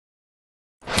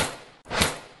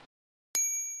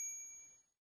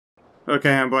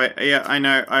Okay, homeboy. Yeah, I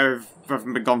know. I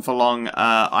haven't been gone for long.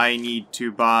 I need to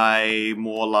buy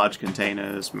more large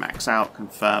containers. Max out.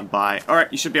 Confirm buy. Alright,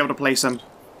 you should be able to place them.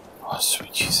 Oh,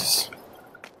 sweet Jesus.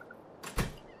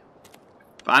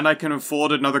 And I can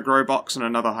afford another grow box and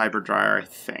another hybrid dryer, I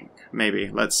think. Maybe.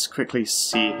 Let's quickly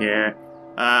see here.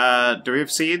 Do we have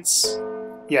seeds?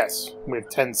 Yes, we have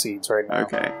 10 seeds right now.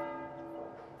 Okay.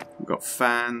 We've got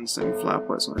fans and flower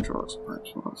pots and hydraulics. We've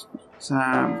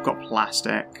got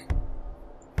plastic.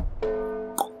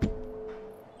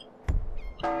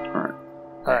 Alright.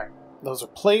 Alright, those are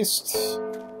placed.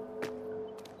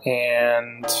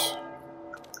 And...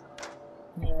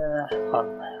 yeah,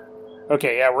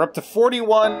 okay, yeah, we're up to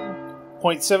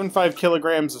 41.75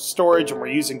 kilograms of storage, and we're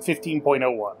using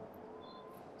 15.01.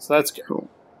 So that's good. Cool.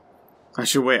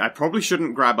 Actually, wait, I probably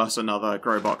shouldn't grab us another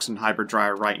grow box and hybrid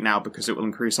dryer right now because it will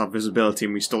increase our visibility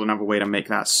and we still don't have a way to make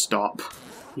that stop.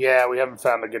 Yeah, we haven't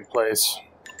found a good place.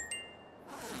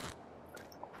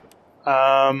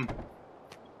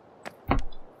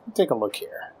 Take a look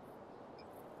here.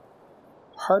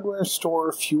 Hardware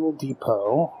store, fuel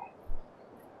depot.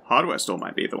 Hardware store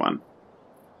might be the one.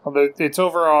 Well, it's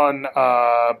over on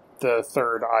the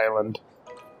third island.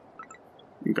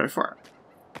 Go for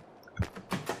it.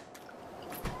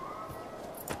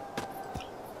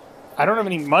 I don't have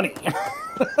any money.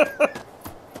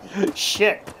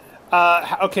 Shit.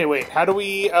 Okay, wait. How do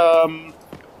we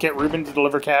get Ruben to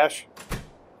deliver cash?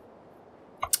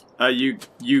 You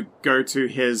go to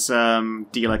his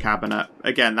dealer cabinet.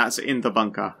 Again, that's in the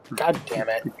bunker. God damn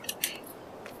it.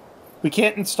 We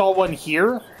can't install one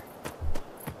here?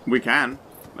 We can.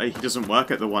 He doesn't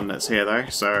work at the one that's here, though,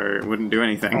 so it wouldn't do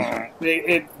anything.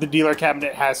 The dealer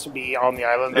cabinet has to be on the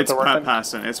island that It's they're per working?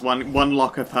 person. It's one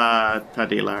locker per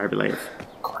dealer, I believe.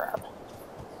 Crap.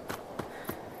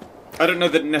 I don't know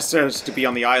that it necessarily has to be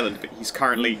on the island, but he's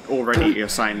currently already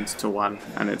assigned to one,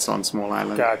 and it's on Small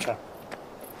Island. Gotcha.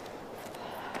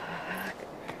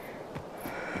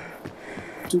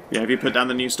 Yeah, have you put down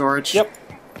the new storage? Yep.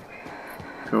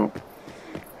 Cool.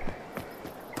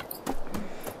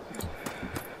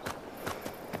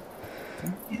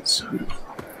 So...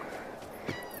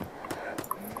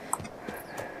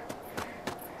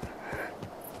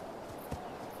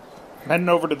 I'm heading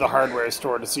over to the hardware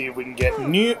store to see if we can get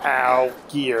new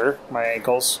gear. My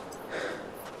ankles.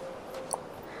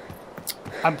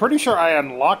 I'm pretty sure I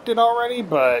unlocked it already,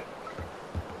 but...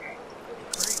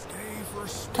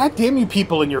 God damn you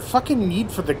people and your fucking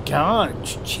need for the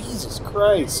ganj. Jesus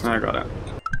Christ. I got it.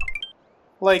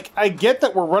 Like, I get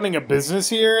that we're running a business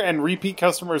here and repeat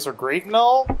customers are great and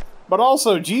all, but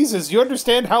also, Jesus, you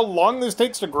understand how long this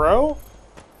takes to grow?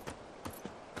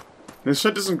 This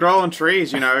shit doesn't grow on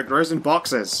trees, you know, it grows in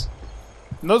boxes.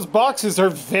 And those boxes are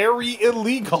very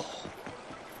illegal.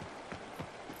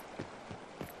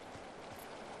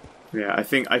 Yeah, I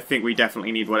think we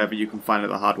definitely need whatever you can find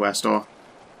at the hardware store.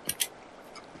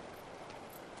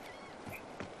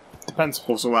 Depends.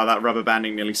 Also, wow, that rubber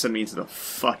banding nearly sent me into the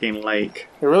fucking lake.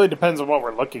 It really depends on what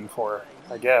we're looking for,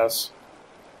 I guess.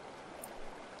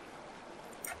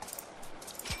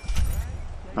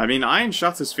 I mean, iron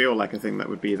shutters feel like a thing that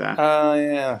would be there.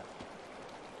 Yeah.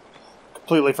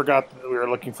 Completely forgot that we were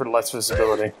looking for less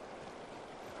visibility.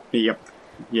 Yep.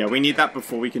 Yeah, we need that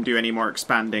before we can do any more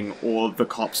expanding, or the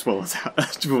cops will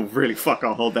really fuck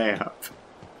our whole day up.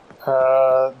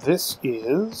 This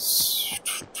is...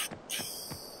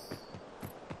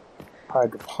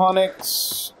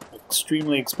 hydroponics,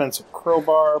 extremely expensive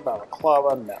crowbar,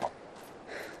 balaclava, no.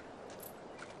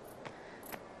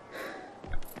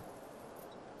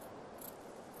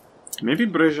 Maybe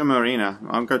Bruja Marina.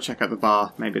 I'll go check out the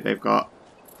bar. Maybe they've got...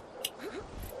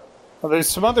 Well, there's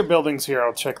some other buildings here,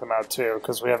 I'll check them out too,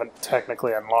 because we haven't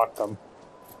technically unlocked them.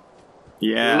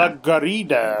 Yeah. La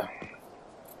Garida.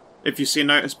 If you see a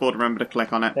notice board, remember to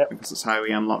click on it, because that's how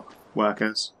we unlock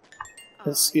workers.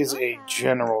 This is a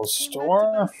general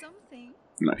store.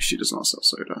 No, she does not sell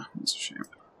soda. That's a shame.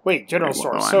 Wait, general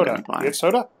store, soda. You have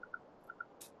soda?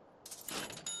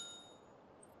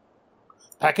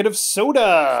 Packet of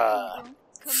soda!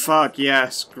 Fuck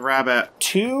yes, grab it.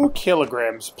 2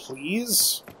 kilograms,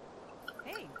 please.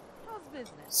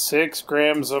 6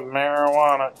 grams of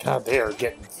marijuana. God, they are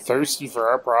getting thirsty for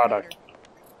our product.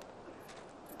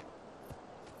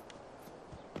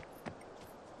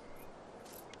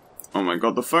 Oh my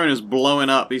god, the phone is blowing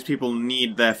up. These people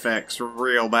need their fix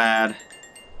real bad.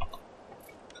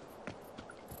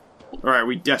 Alright,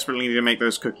 we desperately need to make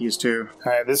those cookies too.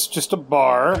 Alright, this is just a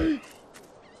bar.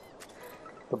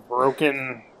 The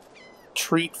broken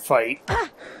treat fight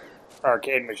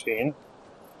arcade machine.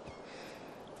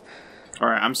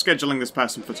 Alright, I'm scheduling this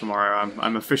person for tomorrow.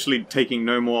 I'm officially taking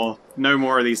no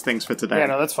more of these things for today. Yeah,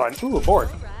 no, that's fine. Ooh, a board.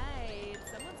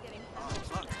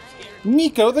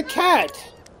 Nico the cat!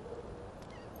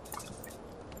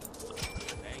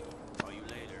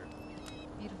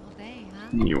 Beautiful day, huh?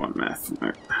 You want meth?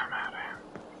 No.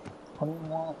 What do you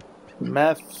want?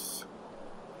 Meth.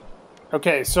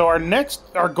 Okay, so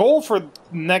our goal for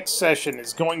next session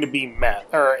is going to be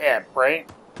meth or amp, right?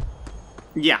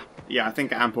 Yeah, I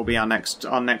think amp will be our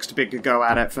next big go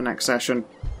at it for next session.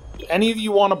 Any of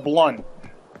you want a blunt?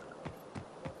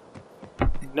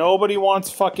 Nobody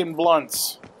wants fucking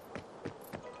blunts.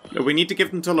 We need to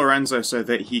give them to Lorenzo so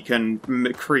that he can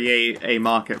create a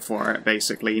market for it,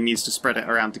 basically. He needs to spread it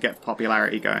around to get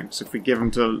popularity going. So if we give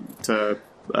them to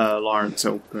Lawrence,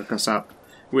 he'll hook us up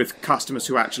with customers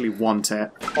who actually want it.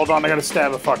 Hold on, I gotta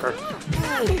stab a fucker.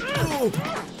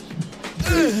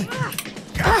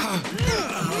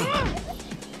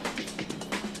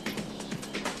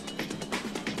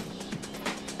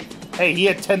 Hey, he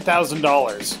had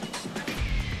 $10,000.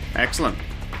 Excellent.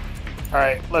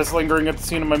 Alright, less lingering at the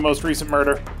scene of my most recent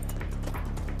murder.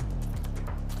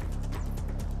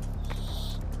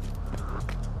 Oh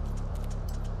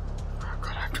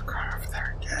god, I have to go over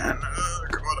there again.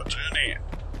 Come on, Jenny.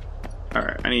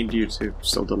 Alright, I need you to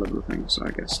still deliver the thing, so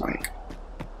I guess, like...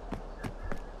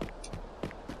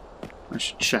 I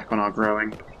should check on our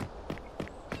growing.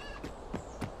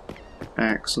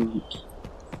 Excellent.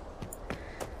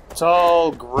 It's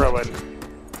all growing.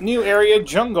 New area,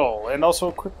 jungle, and also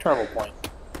a quick travel point.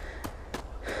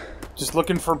 Just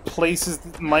looking for places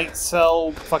that might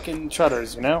sell fucking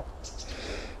shutters, you know?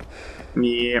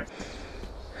 Yep.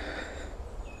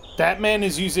 That man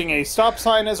is using a stop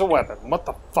sign as a weapon. What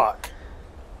the fuck?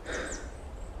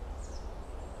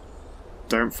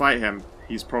 Don't fight him.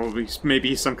 He's probably,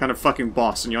 maybe some kind of fucking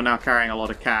boss, and you're now carrying a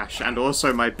lot of cash. And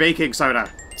also my baking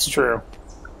soda. It's true.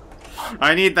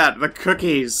 I need that. The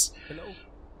cookies. Hello.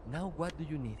 Now what do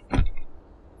you need? What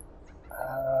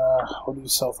do you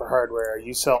sell for hardware?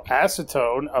 You sell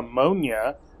acetone,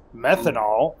 ammonia,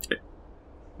 methanol.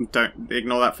 Don't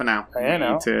ignore that for now. I know.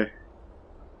 We need to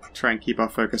try and keep our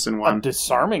focus in A one.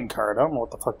 disarming card. I don't know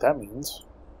what the fuck that means.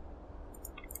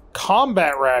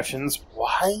 Combat rations.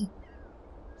 Why?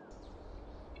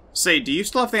 Say, do you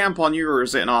still have the amp on you, or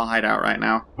is it in our hideout right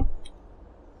now?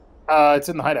 It's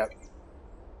in the hideout.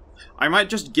 I might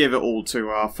just give it all to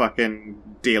our fucking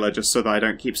dealer, just so that I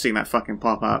don't keep seeing that fucking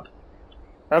pop up.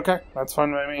 Okay, that's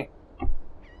fine by me.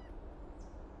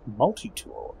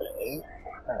 Multi-tool, eh?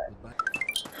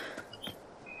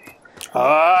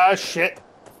 Alright. Shit.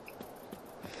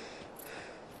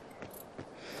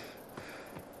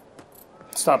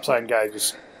 Stop sign guy,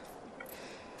 just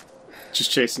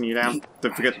chasing you down.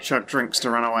 Don't forget to chug drinks to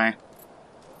run away.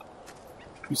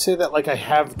 You say that like I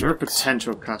have You're a drinks.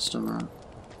 potential customer.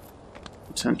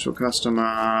 Potential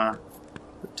customer.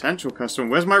 Potential customer.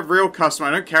 Where's my real customer?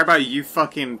 I don't care about you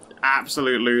fucking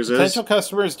absolute losers. Potential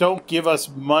customers don't give us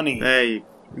money. They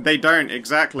don't,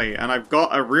 exactly. And I've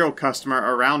got a real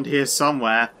customer around here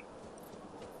somewhere.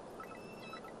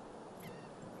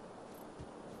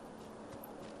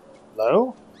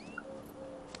 Hello?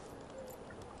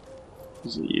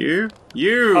 Is it you?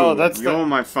 You! Oh, that's You're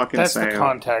my fucking That's sale. the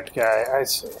contact guy, I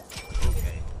see.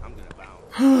 Okay, I'm gonna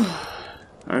bounce.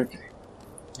 Okay.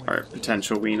 Alright,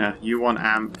 potential wiener. You want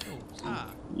amp.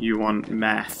 You want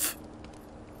meth.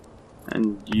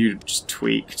 And you just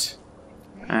tweaked.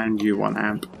 And you want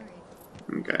amp.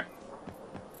 Okay.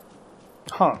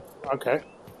 Huh, okay.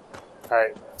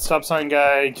 Alright, stop sign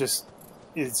guy just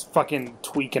is fucking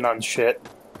tweaking on shit.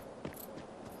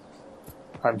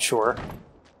 I'm sure.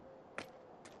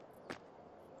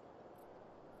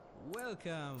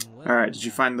 Welcome. Alright, did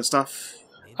you find the stuff?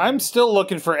 I'm still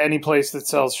looking for any place that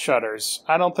sells shutters.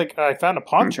 I don't think I found a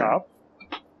pawn Okay. shop.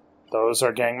 Those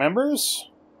are gang members?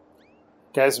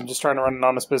 Guys, I'm just trying to run an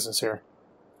honest business here.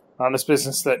 Honest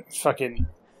business that fucking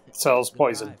sells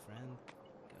poison. Goodbye, friend.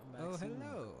 Come back soon.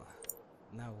 Hello.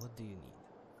 Now what do you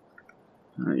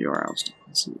need? You're ousted.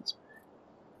 Let's see it.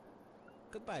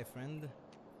 Goodbye, friend.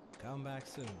 Come back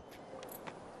soon.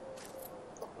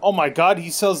 Oh my god,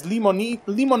 he sells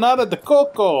limonada de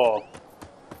coco!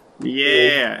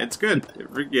 Yeah, it's good.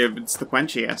 It's the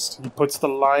quenchiest. He puts the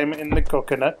lime in the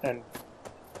coconut and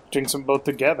drinks them both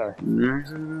together.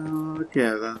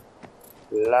 Together.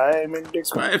 Lime in the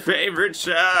It's my favorite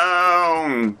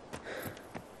show!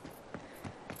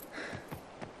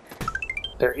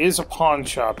 There is a pawn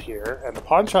shop here, and the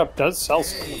pawn shop does sell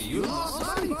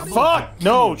something. Fuck!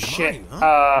 No, shit.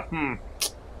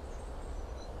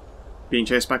 Being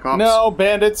chased by cops? No,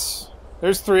 bandits.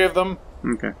 There's 3 of them.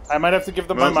 Okay. I might have to give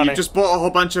them Well, my money. you just bought a whole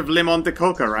bunch of limon de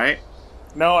coca, right?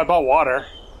 No, I bought water.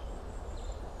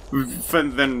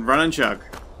 Then run and chug.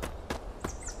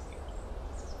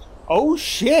 Oh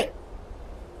shit!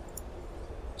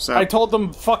 So, I told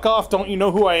them, fuck off, don't you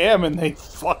know who I am? And they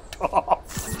fucked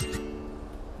off.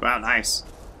 wow, nice.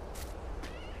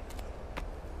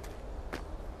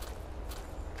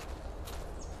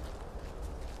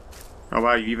 Oh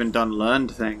wow, you even done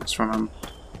learned things from him.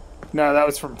 No, that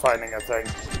was from finding a thing.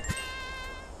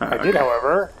 I did,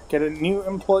 however, get a new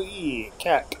employee.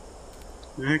 Cat.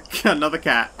 Another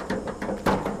cat.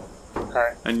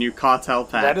 Alright. A new cartel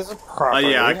pet. That is a property. Oh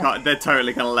yeah, I can't, they're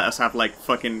totally gonna let us have like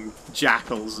fucking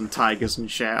jackals and tigers and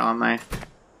shit, aren't they?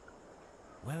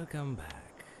 Welcome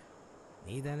back.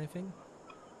 Need anything?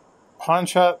 Pawn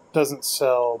shop doesn't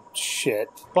sell shit,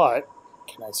 but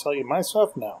can I sell you my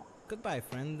stuff? No. Goodbye,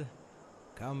 friend.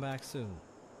 Come back soon.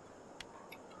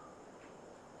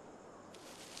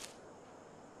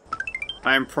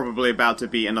 I am probably about to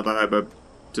beat another hobo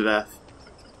to death.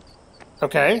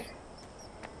 Okay.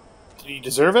 Did you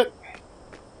deserve it?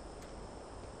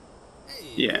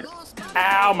 Yeah.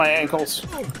 Ow, my ankles.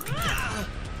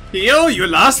 Yo, you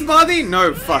lost, buddy?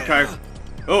 No, fucko.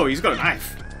 Oh, he's got a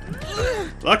knife.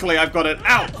 Luckily, I've got it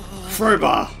out.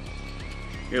 Crowbar.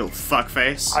 You little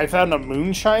fuckface. I found a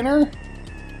moonshiner?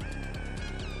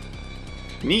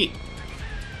 Neat.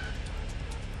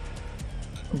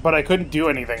 But I couldn't do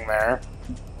anything there.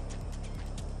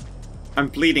 I'm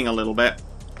bleeding a little bit.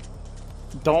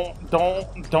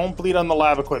 Don't bleed on the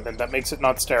lab equipment. That makes it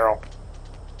not sterile.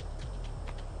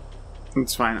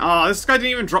 It's fine. Oh, this guy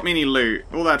didn't even drop me any loot.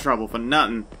 All that trouble for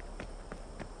nothing.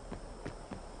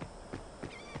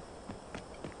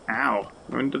 Ow.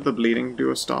 When did the bleeding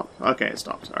do a stop? Okay, it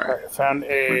stopped. Alright. Alright, I found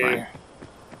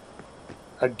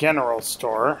a general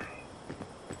store.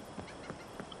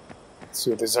 Let's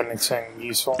see if there's anything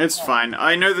useful. It's fine.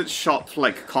 I know that shop,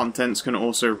 like, contents can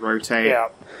also rotate. Yeah.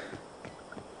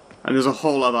 And there's a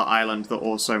whole other island that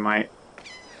also might.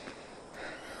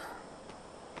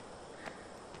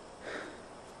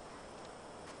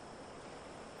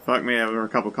 Fuck me, there were a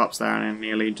couple cops there and I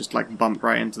nearly just, like, bumped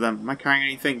right into them. Am I carrying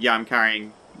anything? Yeah, I'm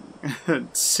carrying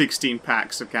 16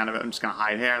 packs of cannabis. I'm just gonna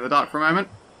hide here in the dark for a moment.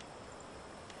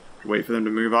 Wait for them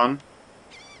to move on.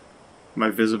 My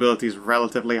visibility is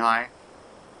relatively high.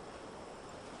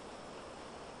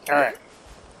 Alright.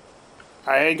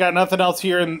 I ain't got nothing else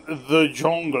here in the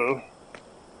jungle.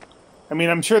 I mean,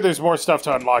 I'm sure there's more stuff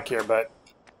to unlock here, but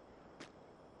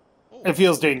it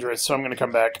feels dangerous, so I'm gonna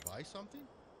come back. Buy something?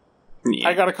 Yeah.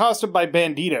 I got accosted by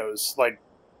banditos. Like,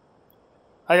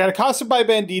 I got accosted by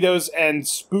banditos and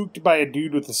spooked by a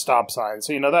dude with a stop sign.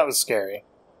 So, you know, that was scary.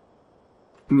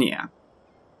 Yeah.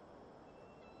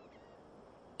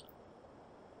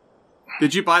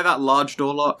 Did you buy that large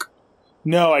door lock?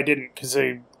 No, I didn't, because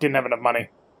I didn't have enough money.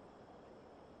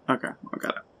 Okay, I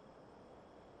got it.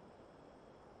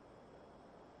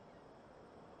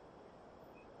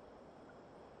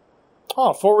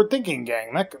 Oh, forward-thinking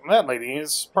gang. That lady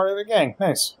is part of the gang.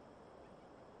 Nice.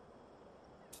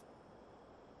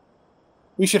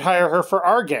 We should hire her for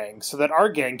our gang, so that our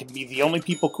gang can be the only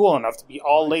people cool enough to be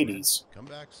all ladies. Come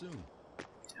back soon.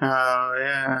 Oh,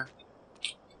 yeah.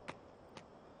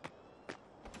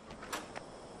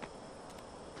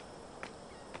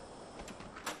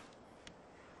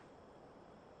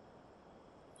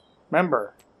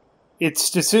 Remember, it's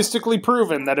statistically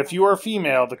proven that if you are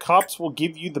female, the cops will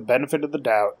give you the benefit of the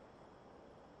doubt.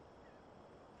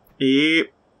 Yep.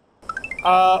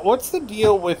 What's the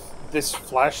deal with this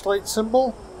flashlight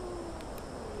symbol?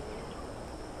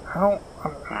 I don't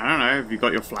know. Have you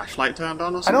got your flashlight turned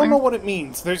on or I something? don't know what it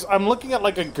means. I'm looking at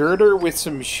like a girder with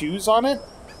some shoes on it.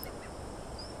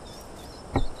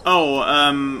 Oh,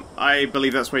 I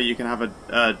believe that's where you can have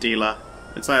a dealer.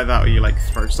 It's either that or you, like,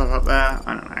 throw stuff up there.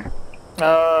 I don't know.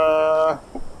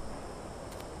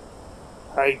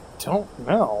 I don't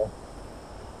know.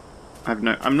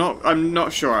 I'm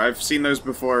not sure. I've seen those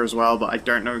before as well, but I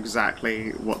don't know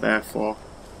exactly what they're for.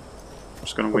 I'm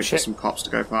just gonna wait for some cops to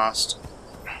go past.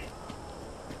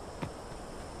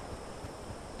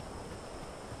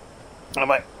 I'm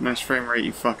like, Nice frame rate,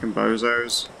 you fucking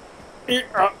bozos.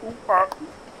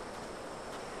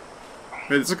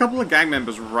 There's a couple of gang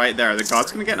members right there. Are the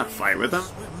guards gonna get in a fight with them?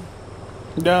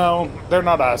 no, they're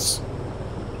not us.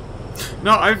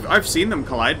 No, I've seen them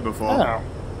collide before. Oh.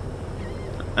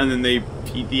 And then they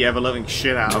beat the ever-living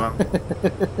shit out of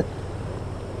them.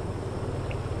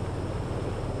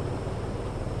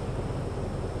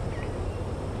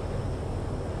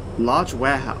 Large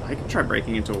warehouse. I could try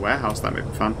breaking into a warehouse. That might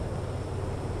be fun.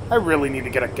 I really need to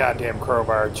get a goddamn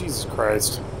crowbar. Jesus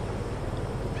Christ.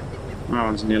 That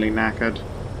one's nearly knackered.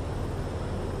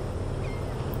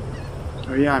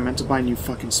 Oh yeah, I meant to buy new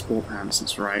fucking sport pants,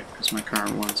 that's right, because my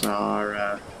current ones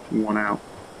are worn out.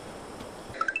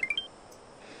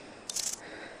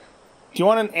 Do you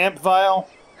want an amp vial?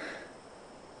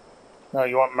 No,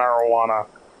 you want marijuana.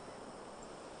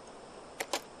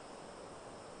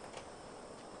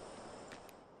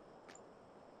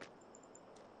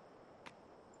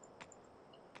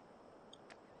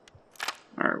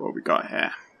 Alright, what we got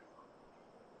here?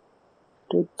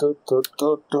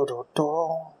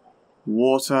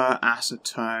 Water,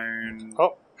 acetone...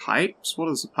 Oh. Pipes? What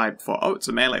is the pipe for? Oh, it's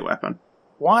a melee weapon.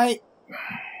 Why?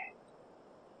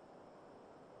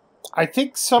 I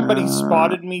think somebody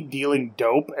spotted me dealing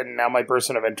dope, and now my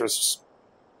person of interest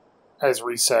has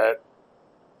reset.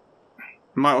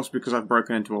 Might also be because I've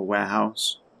broken into a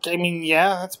warehouse. I mean,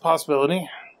 yeah, that's a possibility.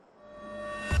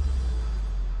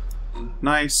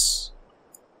 Nice.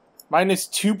 Mine is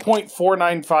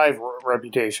 2.495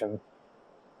 reputation.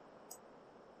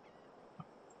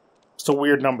 It's a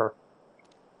weird number.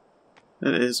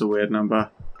 It is a weird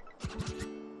number.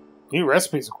 New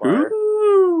recipes acquired.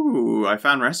 Ooh, I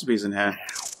found recipes in here.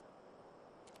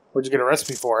 What'd you get a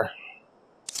recipe for?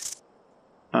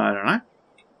 I don't know.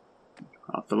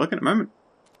 I'll have to look in a moment.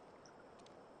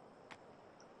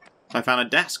 I found a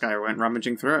desk. I went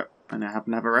rummaging through it, and I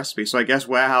happen to have a recipe. So I guess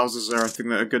warehouses are a thing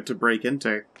that are good to break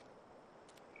into.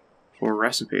 For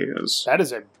recipes. That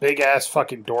is a big-ass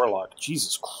fucking door lock.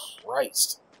 Jesus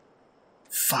Christ.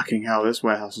 Fucking hell, this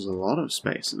warehouse has a lot of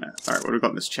space in it. Alright, what do we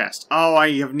got in this chest? Oh, I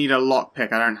need a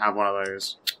lockpick. I don't have one of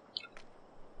those.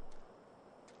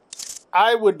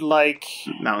 I would like...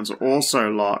 That one's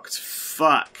also locked.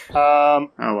 Fuck.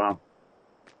 Oh well.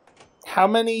 How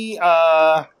many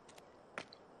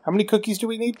cookies do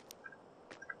we need?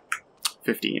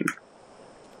 15.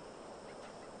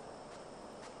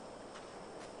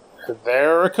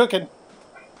 They're cooking.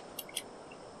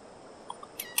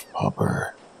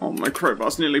 Popper. Oh, my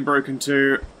crowbar's nearly broken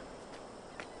too.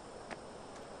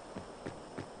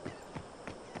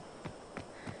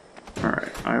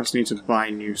 Alright, I also need to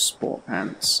buy new sport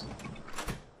pants.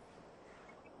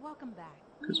 Welcome back.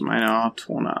 Because mine are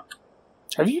torn up.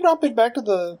 Have you not been back to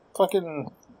the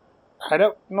fucking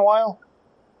hideout in a while?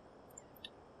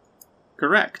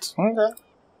 Correct. Okay.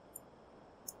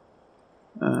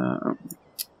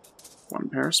 One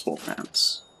pair of sport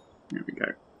pants. Here we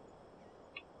go.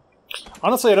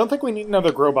 Honestly, I don't think we need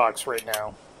another grow box right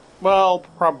now. Well,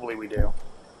 probably we do.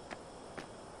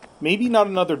 Maybe not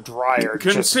another dryer.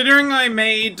 Considering I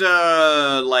made,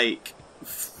 like,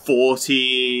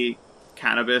 40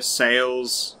 cannabis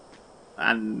sales,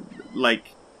 and,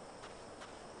 like,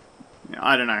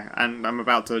 I don't know, and I'm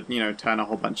about to, you know, turn a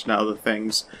whole bunch of other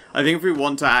things. I think if we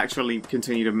want to actually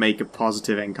continue to make a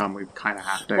positive income, we kind of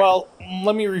have to. Well,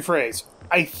 let me rephrase.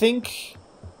 I think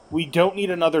we don't need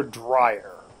another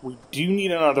dryer. We do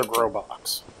need another grow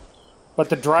box. But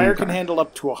the dryer can handle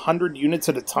up to 100 units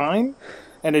at a time,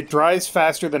 and it dries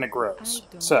faster than it grows.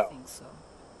 So.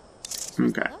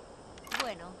 Okay.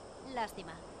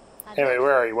 Anyway,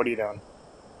 where are you? What are you doing?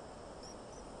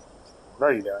 What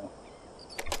are you doing?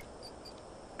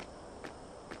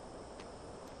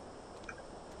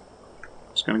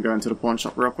 Just gonna go into the pawn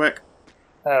shop real quick.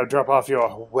 Oh, drop off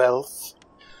your wealth.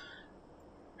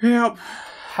 Yep.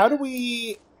 How do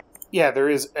we... Yeah, there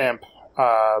is amp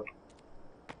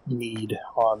need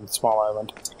on Small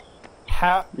Island.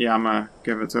 Yeah, I'm gonna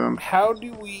give it to him. How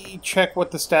do we check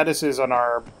what the status is on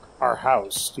our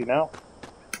house? Do you know?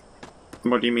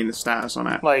 What do you mean the status on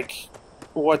it? Like,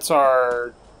 what's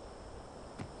our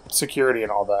security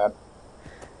and all that?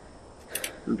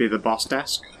 It'd be the boss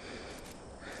desk.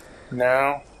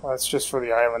 No, that's just for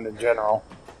the island in general.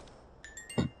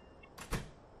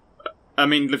 I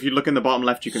mean, if you look in the bottom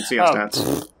left, you can see our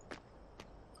stats.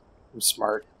 I'm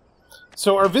smart.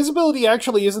 So our visibility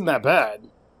actually isn't that bad.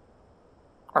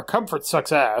 Our comfort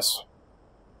sucks ass.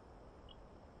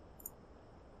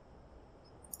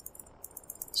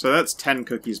 So that's 10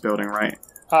 cookies building, right?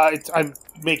 I'm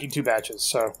making 2 batches,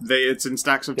 so... It's in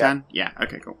stacks of 10? Yeah,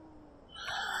 okay, cool.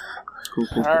 Cool.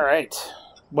 Alright.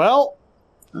 Well...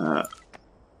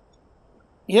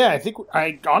 yeah,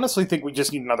 I honestly think we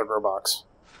just need another grow box.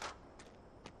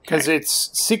 Because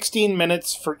it's 16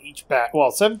 minutes for each batch.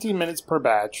 Well, 17 minutes per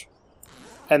batch.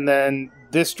 And then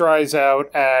this dries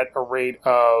out at a rate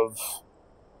of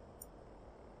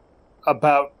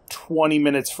about 20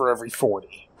 minutes for every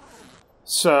 40.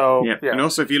 So, yeah. And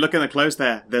also, if you look in the clothes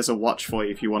there's a watch for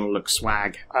you if you want to look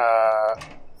swag.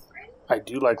 I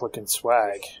do like looking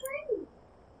swag.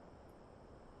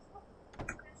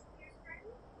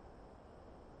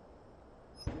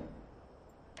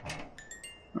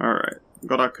 Alright.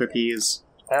 Got our cookies.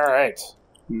 Alright.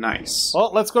 Nice.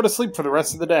 Well, let's go to sleep for the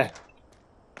rest of the day.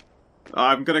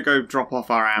 I'm gonna go drop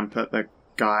off our amp at the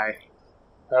guy.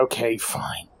 Okay,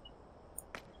 fine.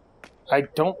 I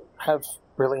don't have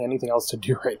really anything else to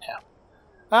do right now.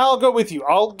 I'll go with you.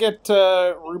 I'll get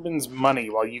Ruben's money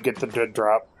while you get the dead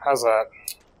drop. How's that?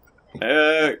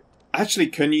 Actually,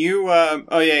 can you,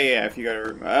 oh yeah, if you go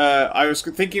to room. I was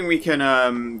thinking we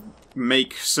can,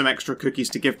 make some extra cookies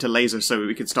to give to Laser so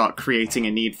we could start creating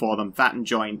a need for them. That and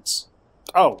joints.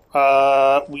 Oh,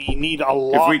 we need a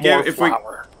lot more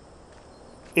flour.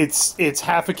 It's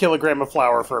half a kilogram of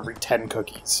flour for every 10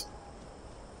 cookies.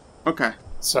 Okay.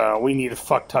 So we need a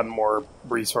fuck ton more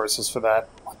resources for that.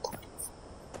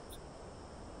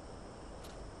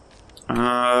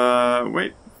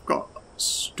 Wait, we've got a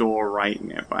store right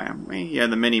nearby, haven't we? Yeah,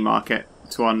 the mini market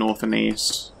to our north and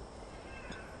east.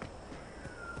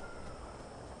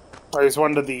 There's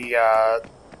one to the,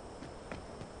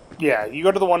 yeah, you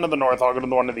go to the one to the north, I'll go to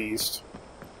the one to the east.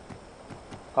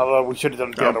 Although we should have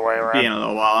done it the other way around. Be in a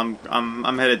little while.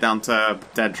 I'm headed down to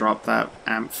dead drop that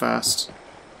amp first.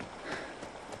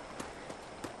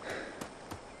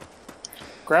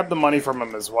 Grab the money from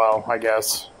him as well, I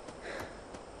guess.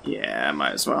 Yeah,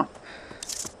 might as well.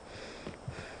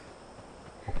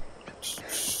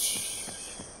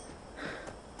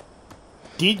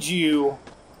 Did you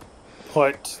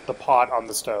put the pot on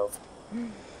the stove?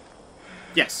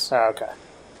 Yes. Oh, okay.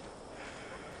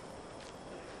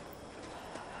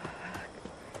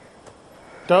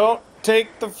 Don't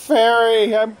take the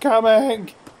ferry! I'm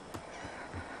coming!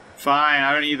 Fine,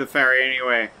 I don't need the ferry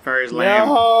anyway. Ferry's lame.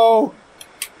 No!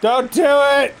 Don't do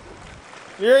it!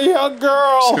 You're a young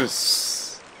girl! I'm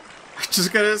just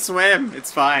gonna swim.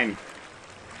 It's fine.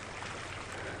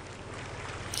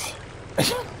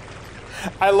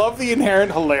 I love the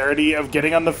inherent hilarity of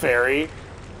getting on the ferry,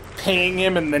 paying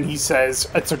him, and then he says,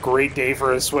 it's a great day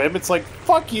for a swim. It's like,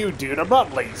 fuck you, dude. I'm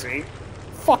not lazy.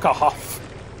 Fuck off.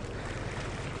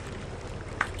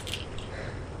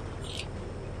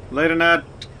 Later, Ned.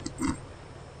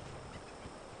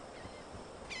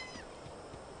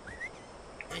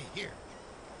 Hey, here.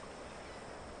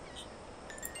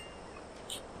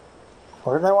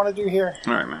 What did I want to do here?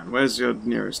 Alright, man. Where's your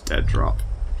nearest dead drop?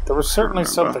 There was certainly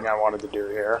something I wanted to do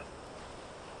here.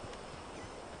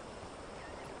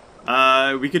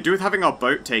 We could do with having our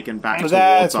boat taken back towards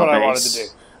That's our what base. I wanted to do.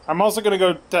 I'm also going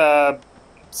to go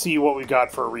see what we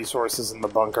got for resources in the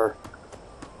bunker.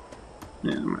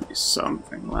 Yeah, there might be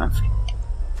something left.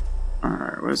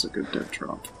 Alright, where's a good dead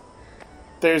drop?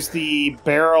 There's the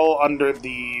barrel under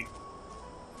the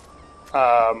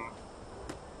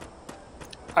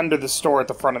store at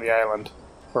the front of the island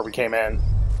where we came in.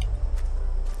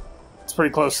 It's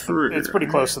pretty close. It's pretty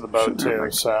close to the boat too.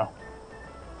 So.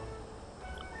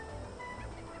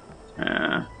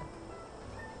 Yeah.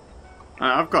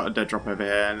 I've got a dead drop over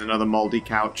here and another moldy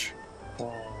couch.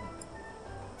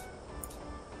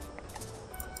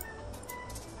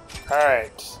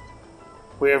 Alright.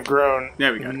 We have grown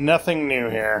There we go. nothing new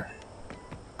here.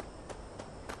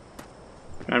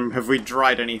 Have we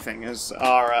dried anything? How's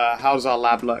our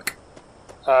lab look?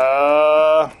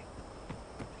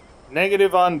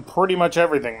 Negative on pretty much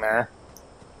everything there.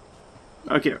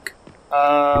 Okay, okay.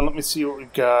 Let me see what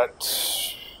we've got.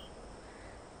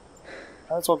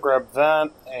 Might as well grab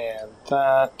that and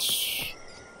that.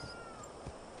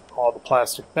 All the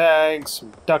plastic bags,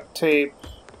 some duct tape,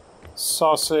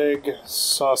 sausage.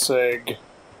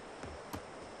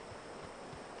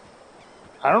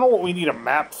 I don't know what we need a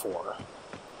map for.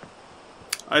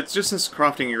 It's just this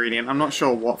crafting ingredient. I'm not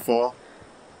sure what for.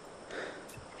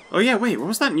 Oh yeah, wait, what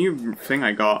was that new thing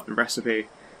I got? Recipe.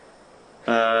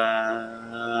 I'm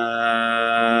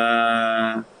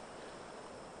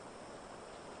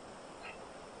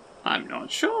not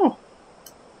sure.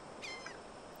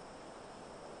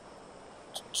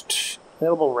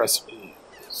 Available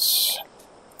recipes.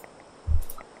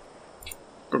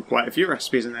 Got quite a few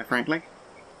recipes in there, frankly.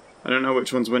 I don't know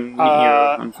which ones were near,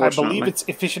 I unfortunately. believe it's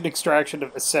efficient extraction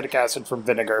of acetic acid from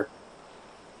vinegar.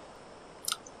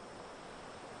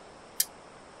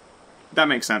 That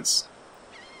makes sense.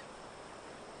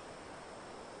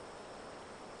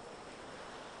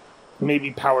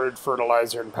 Maybe powdered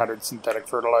fertilizer and powdered synthetic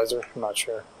fertilizer. I'm not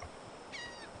sure.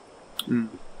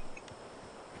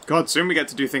 God, soon we get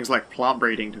to do things like plant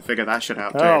breeding to figure that shit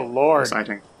out, too. Oh, Lord.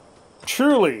 Exciting.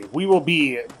 Truly, we will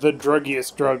be the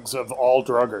druggiest drugs of all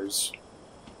druggers.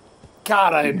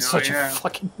 God, I am such a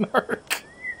fucking narc.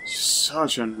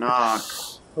 Such a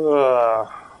narc. Alright,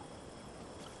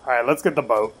 let's get the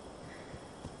boat.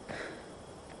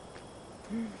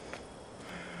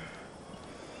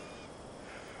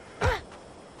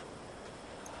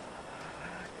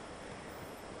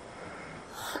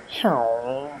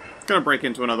 Gonna break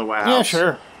into another warehouse. Yeah,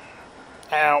 sure.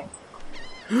 Ow.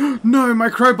 No, my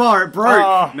crowbar, it broke!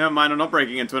 Oh. Never mind, I'm not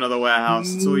breaking into another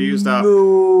warehouse. It's all used up.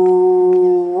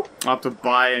 No. I'll have to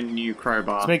buy a new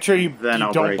crowbar. Just make sure you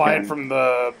I'll don't break buy in. it from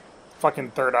the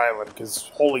fucking third island, because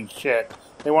holy shit.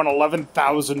 They want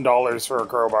 $11,000 for a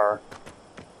crowbar.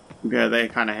 Yeah, they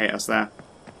kind of hate us there.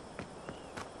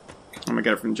 I'm gonna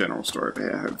get it from the general store over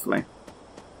here, hopefully.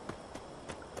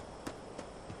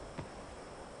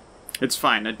 It's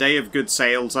fine. A day of good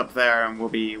sales up there, and we'll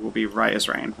be right as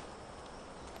rain.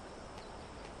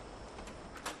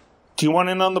 Do you want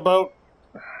in on the boat?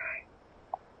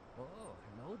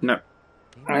 No.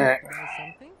 Alright.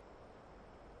 Something?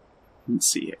 Let's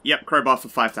see here. Yep, crowbar for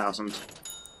 5,000.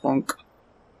 Bonk.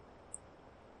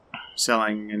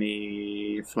 Selling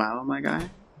any flour, my guy?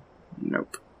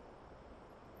 Nope.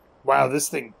 Wow, this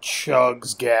thing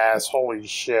chugs gas. Holy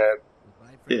shit.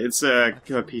 It's a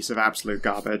piece of absolute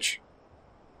garbage.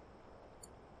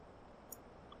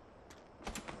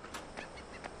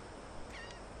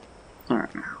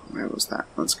 Alright, now, where was that?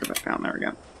 Let's go back down there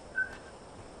again.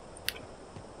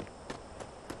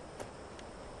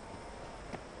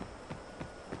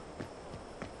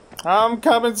 I'm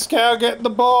coming, Scout. Get in the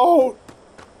boat.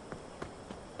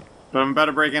 But I'm about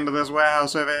to break into this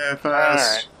warehouse over here first.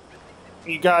 Alright.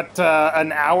 You got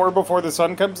an hour before the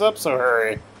sun comes up, so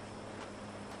hurry.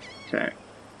 Okay.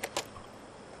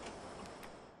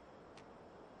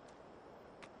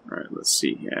 Right, let's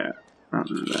see here.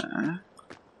 Under there.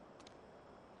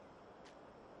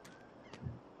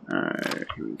 Alright,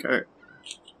 here we go.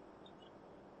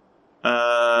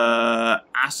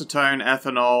 Acetone,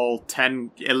 ethanol,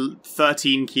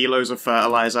 13 kilos of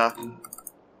fertilizer.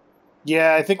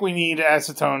 Yeah, I think we need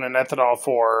acetone and ethanol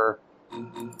for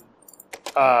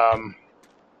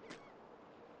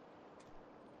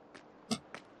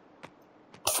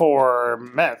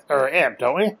meth or amp,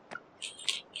 don't we?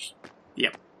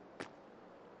 Yep.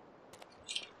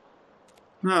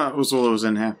 No, that was all that was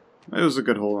in here. It was a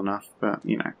good haul enough, but,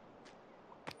 you know.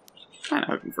 Kinda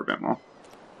hoping for a bit more.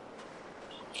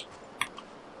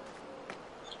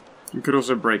 You could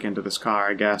also break into this car,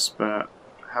 I guess, but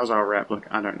how's our rep look?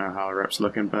 I don't know how our rep's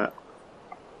looking, but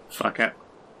fuck it.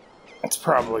 It's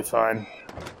probably fine.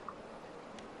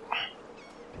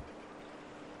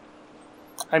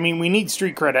 I mean, we need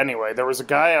street cred anyway. There was a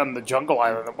guy on the jungle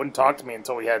island that wouldn't talk to me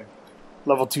until we had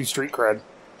level 2 street cred.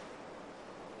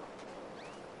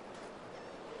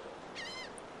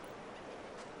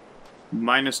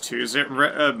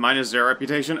 -2, minus 0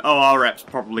 reputation? Oh, our rep's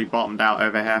probably bottomed out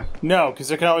over here. No,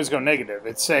 because it can always go negative.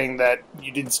 It's saying that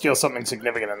you didn't steal something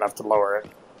significant enough to lower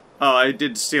it. Oh, I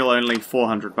did steal only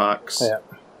 400 bucks. Yeah.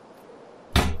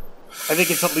 I think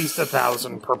it's at least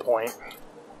 1,000 per point.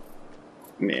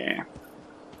 Yeah.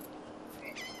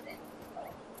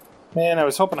 Man, I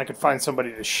was hoping I could find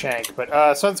somebody to shank,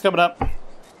 but sun's coming up.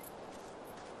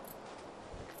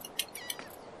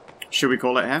 Should we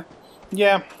call it here?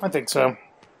 Yeah, I think so.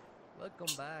 Welcome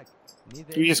back.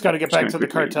 You just got to get back to the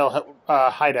quickly- cartel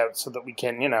hideout so that we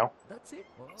can, you know, That's it.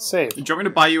 Whoa. save. Do you want me to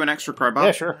buy you an extra crowbar?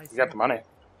 Yeah, sure. You got the money.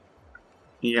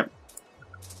 Yep.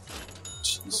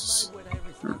 Jesus. Goodbye with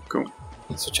everything. Oh, cool.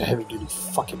 It's such a heavy-duty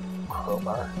fucking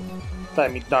crowbar. I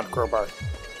mean, not crowbar.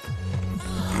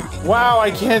 Wow,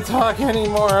 I can't talk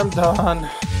anymore. I'm done.